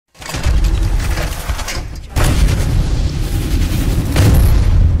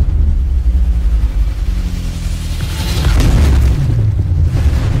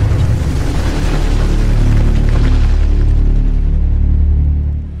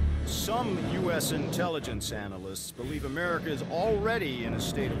Some U.S. intelligence analysts believe America is already in a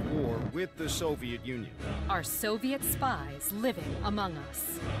state of war with the Soviet Union. Are Soviet spies living among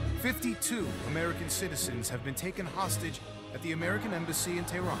us? 52 American citizens have been taken hostage at the American Embassy in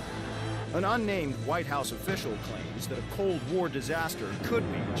Tehran. An unnamed White House official claims that a Cold War disaster could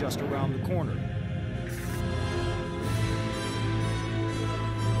be just around the corner.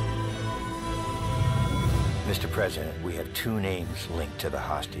 Mr. President, we have two names linked to the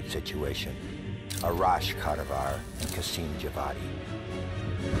hostage situation. Arash Kadivar and Qasim Javadi.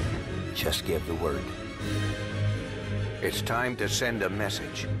 Just give the word. It's time to send a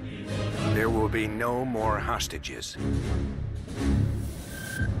message. There will be no more hostages.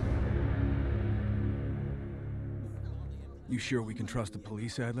 You sure we can trust the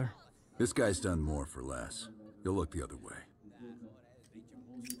police, Adler? This guy's done more for less. You'll look the other way.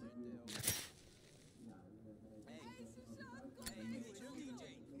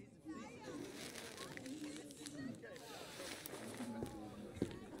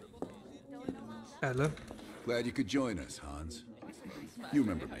 Adler? Glad you could join us, Hans. You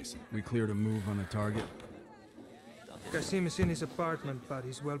remember Mason. We cleared a move on the target. Qasim is in his apartment, but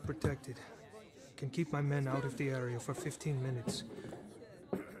he's well protected. Can keep my men out of the area for 15 minutes.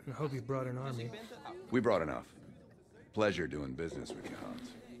 I hope you brought an army. We brought enough. Pleasure doing business with you,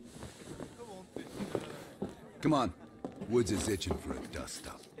 Hans. Come on. Woods is itching for a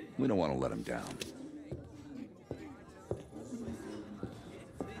dust-up. We don't want to let him down.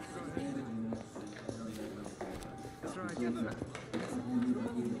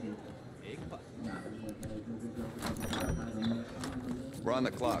 We're on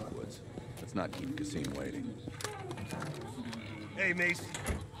the clock, Woods. Let's not keep Qasim waiting. Hey, Mason.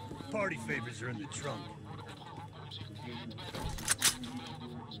 Party favors are in the trunk.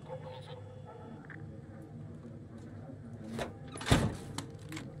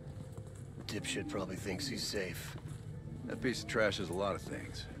 Dipshit probably thinks he's safe. That piece of trash is a lot of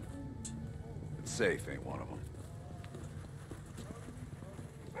things. But safe ain't one of them.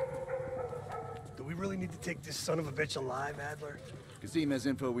 Do we really need to take this son of a bitch alive, Adler? Qasim has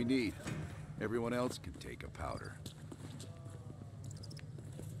info we need. Everyone else can take a powder.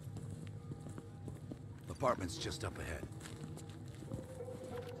 Apartment's just up ahead.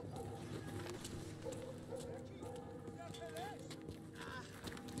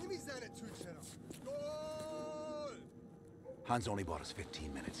 Hans only bought us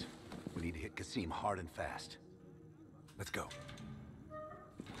 15 minutes. We need to hit Qasim hard and fast. Let's go.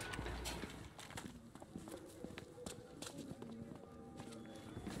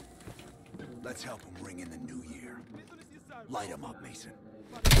 Let's help him ring in the new year. Light him up, Mason.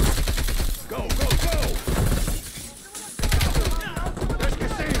 Go, go, go! There's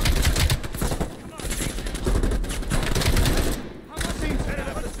Qasim! Qasim's headed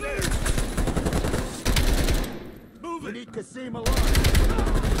up the stairs! Move it! We need Qasim alive!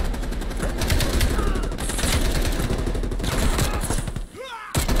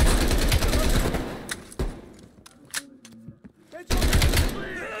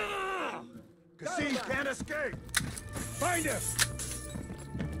 Qasim can't escape! Find him!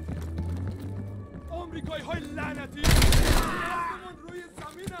 آمریکایی‌های لعنتی آسمون روی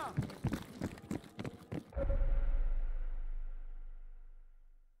زمینم.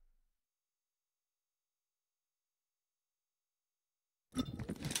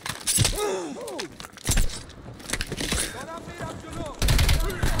 دارم میرم جلو.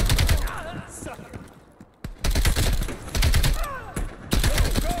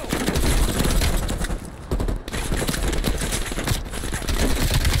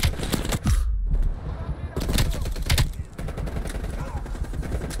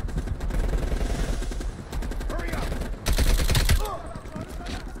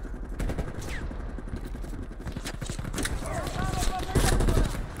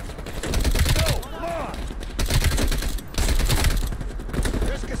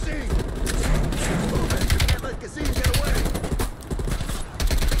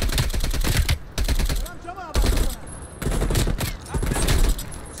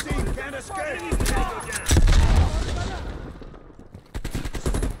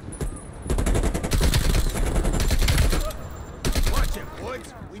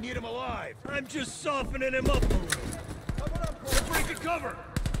 I'm just softening him up a little. We're breaking cover.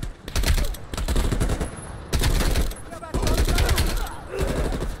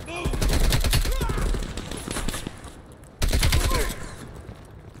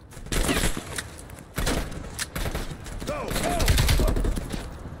 Go, go!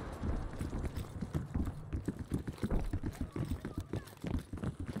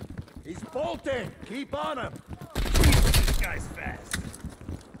 He's bolting. Keep on him. This guy's fast.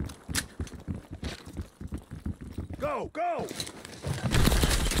 Go, go!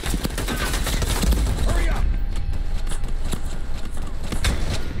 Hurry up!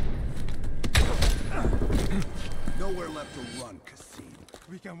 Nowhere left to run, Kasim.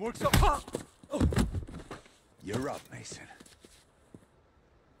 We can work so... You're up, Mason.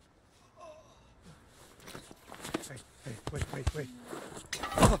 Hey,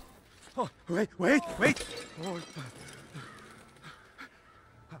 wait. Wait! Oh.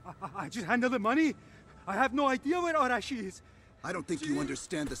 I just handled the money. I have no idea where Arashi is. I don't think you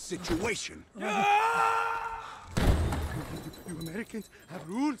understand the situation. You Americans have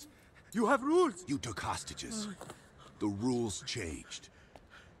rules. You have rules. You took hostages. The rules changed.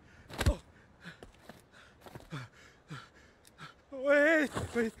 Wait.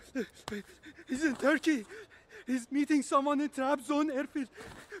 He's in Turkey. He's meeting someone in Trap Zone airfield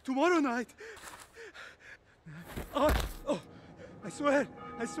tomorrow night. I swear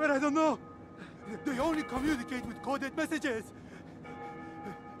I don't know. They only communicate with coded messages.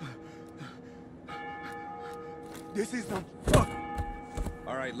 This is them.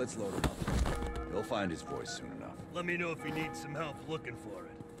 All right, let's load him up. He'll find his voice soon enough. Let me know if he needs some help looking for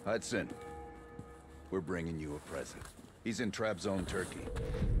it. Hudson, we're bringing you a present. He's in Trap Zone, Turkey.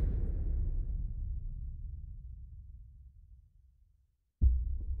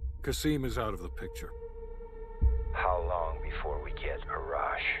 Kasim is out of the picture. How long before we get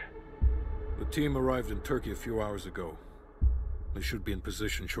Arash? The team arrived in Turkey a few hours ago. They should be in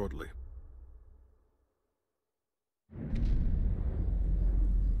position shortly.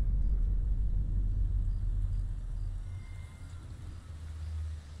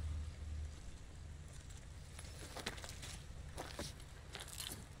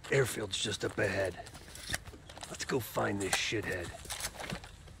 Airfield's just up ahead. Let's go find this shithead.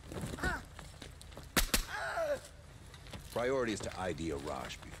 Priority is to ID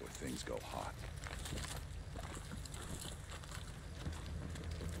Arash before things go hot.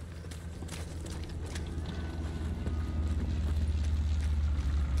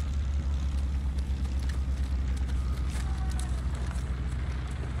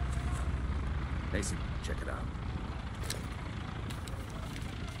 Mason, check it out.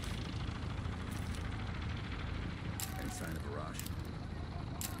 Any sign of Arash?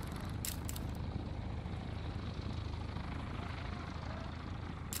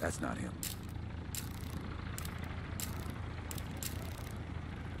 That's not him.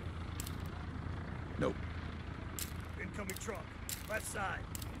 Nope. Incoming truck. Left side.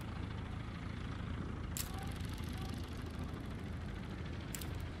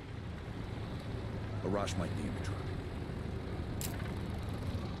 Arash might be in the truck.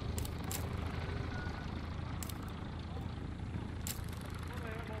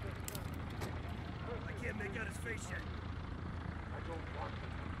 I can't make out his face yet.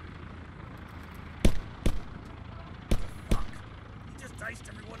 Fuck! He just diced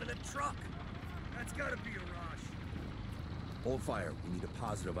everyone in the truck. That's gotta be Arash. Hold fire. We need a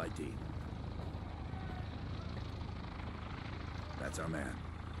positive ID. That's our man.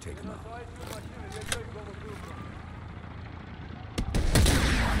 Take him out.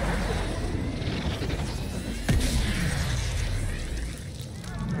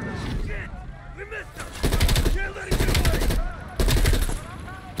 Shit! We missed him! Can't let him get away!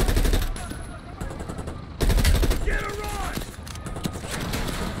 Get a run!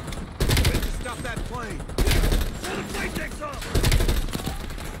 Stop that plane! Pull the plane decks off!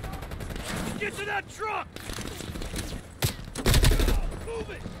 Get to that truck! Move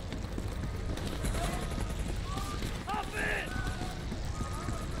it! Hop in!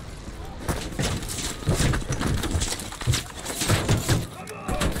 Come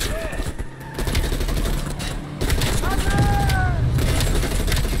on!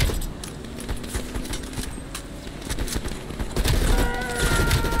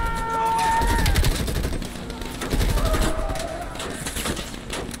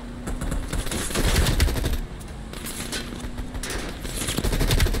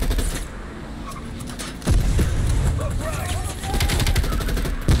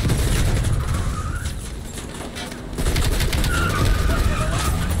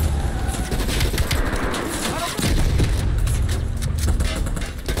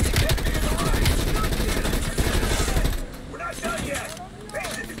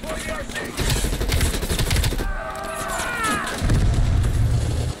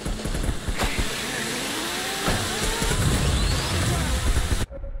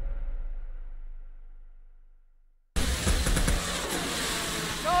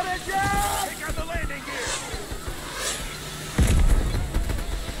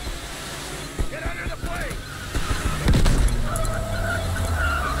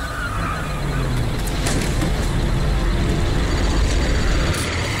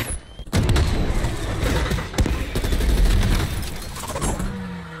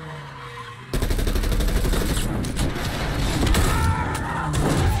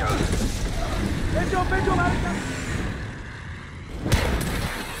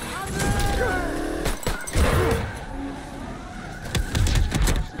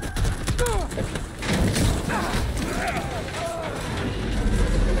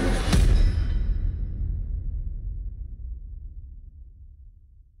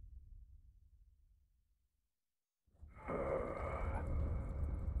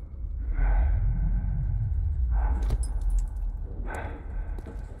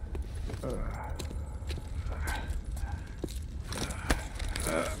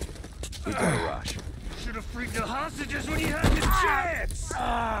 We got a rush. Should have freed the hostages when you had the chance!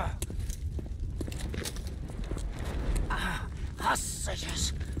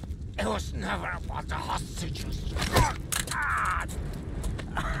 Hostages? It was never about the hostages.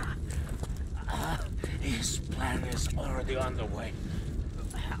 His plan is already on the way.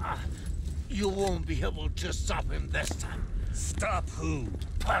 You won't be able to stop him this time. Stop who?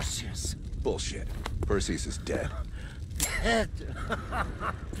 Perseus. Bullshit. Perseus is dead. Dead?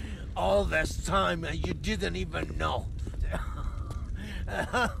 All this time and you didn't even know.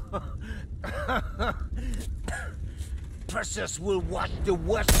 Perseus will watch the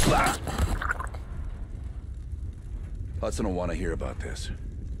West. Hudson will want to hear about this.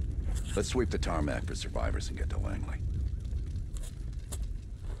 Let's sweep the tarmac for survivors and get to Langley.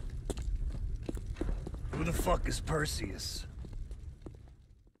 Who the fuck is Perseus?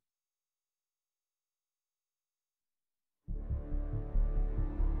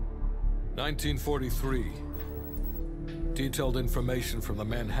 (1943). Detailed information from the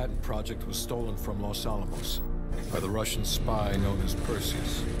Manhattan Project was stolen from Los Alamos by the Russian spy known as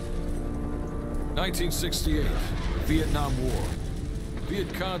Perseus. 1968, Vietnam War.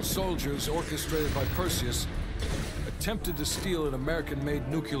 Viet Cong soldiers, orchestrated by Perseus, attempted to steal an American-made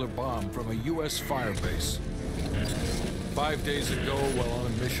nuclear bomb from a U.S. firebase. 5 days ago, while on a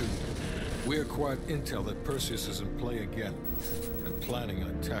mission, we acquired intel that Perseus is in play again and planning an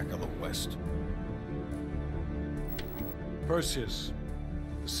attack on the West. Perseus.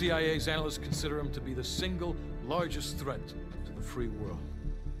 The CIA's analysts consider him to be the single largest threat to the free world.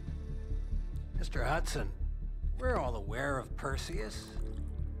 Mr. Hudson, we're all aware of Perseus.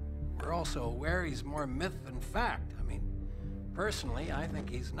 We're also aware he's more myth than fact. I mean, personally, I think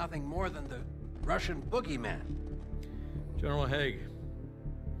he's nothing more than the Russian boogeyman. General Haig,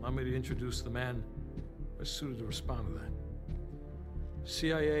 allow me to introduce the man best suited to respond to that.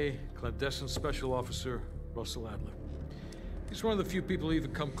 CIA clandestine special officer Russell Adler. He's one of the few people who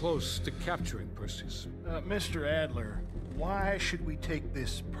even come close to capturing Perseus. Mr. Adler, why should we take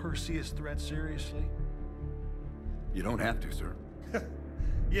this Perseus threat seriously? You don't have to, sir.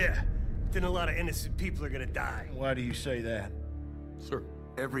 Yeah, then a lot of innocent people are gonna die. Why do you say that? Sir.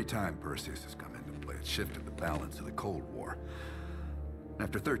 Every time Perseus has come into play, it's shifted the balance of the Cold War.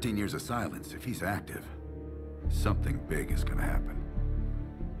 After 13 years of silence, if he's active, something big is gonna happen.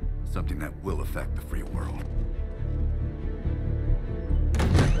 Something that will affect the free world.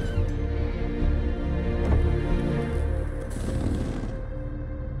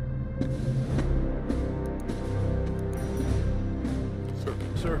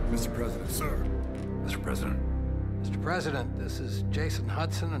 Sir. Mr. President. Sir. Mr. President. Mr. President, this is Jason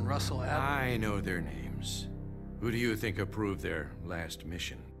Hudson and Russell Adler. I know their names. Who do you think approved their last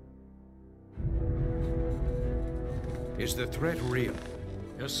mission? Is the threat real?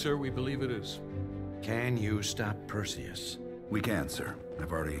 Yes, sir, we believe it is. Can you stop Perseus? We can, sir.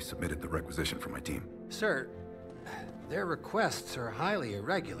 I've already submitted the requisition for my team. Sir, their requests are highly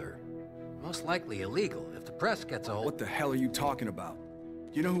irregular. Most likely illegal if the press gets a hold. What the hell are you talking about?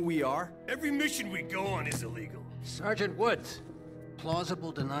 You know who we are? Every mission we go on is illegal. Sergeant Woods,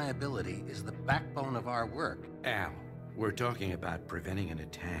 plausible deniability is the backbone of our work. Al, we're talking about preventing an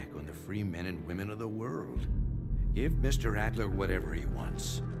attack on the free men and women of the world. Give Mr. Adler whatever he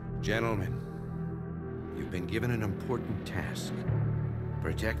wants. Gentlemen, you've been given an important task.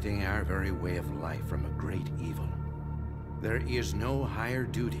 Protecting our very way of life from a great evil. There is no higher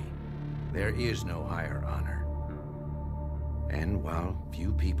duty. There is no higher honor. And while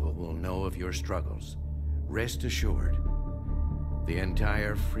few people will know of your struggles, rest assured, the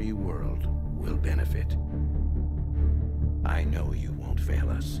entire free world will benefit. I know you won't fail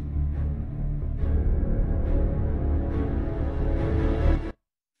us.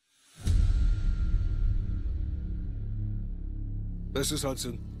 This is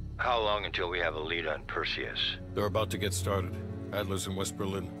Hudson. How long until we have a lead on Perseus? They're about to get started. Adler's in West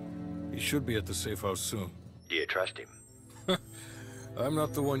Berlin. He should be at the safe house soon. Do you trust him? I'm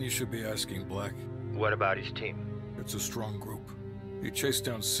not the one you should be asking, Black. What about his team? It's a strong group. He chased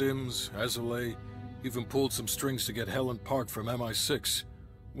down Sims, Azalea, even pulled some strings to get Helen Park from MI6.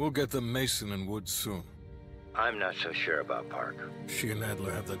 We'll get them Mason and Woods soon. I'm not so sure about Park. She and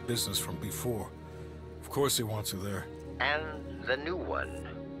Adler have that business from before. Of course he wants her there. And the new one.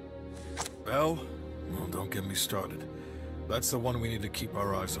 Bell? Well, don't get me started. That's the one we need to keep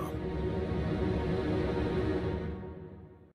our eyes on.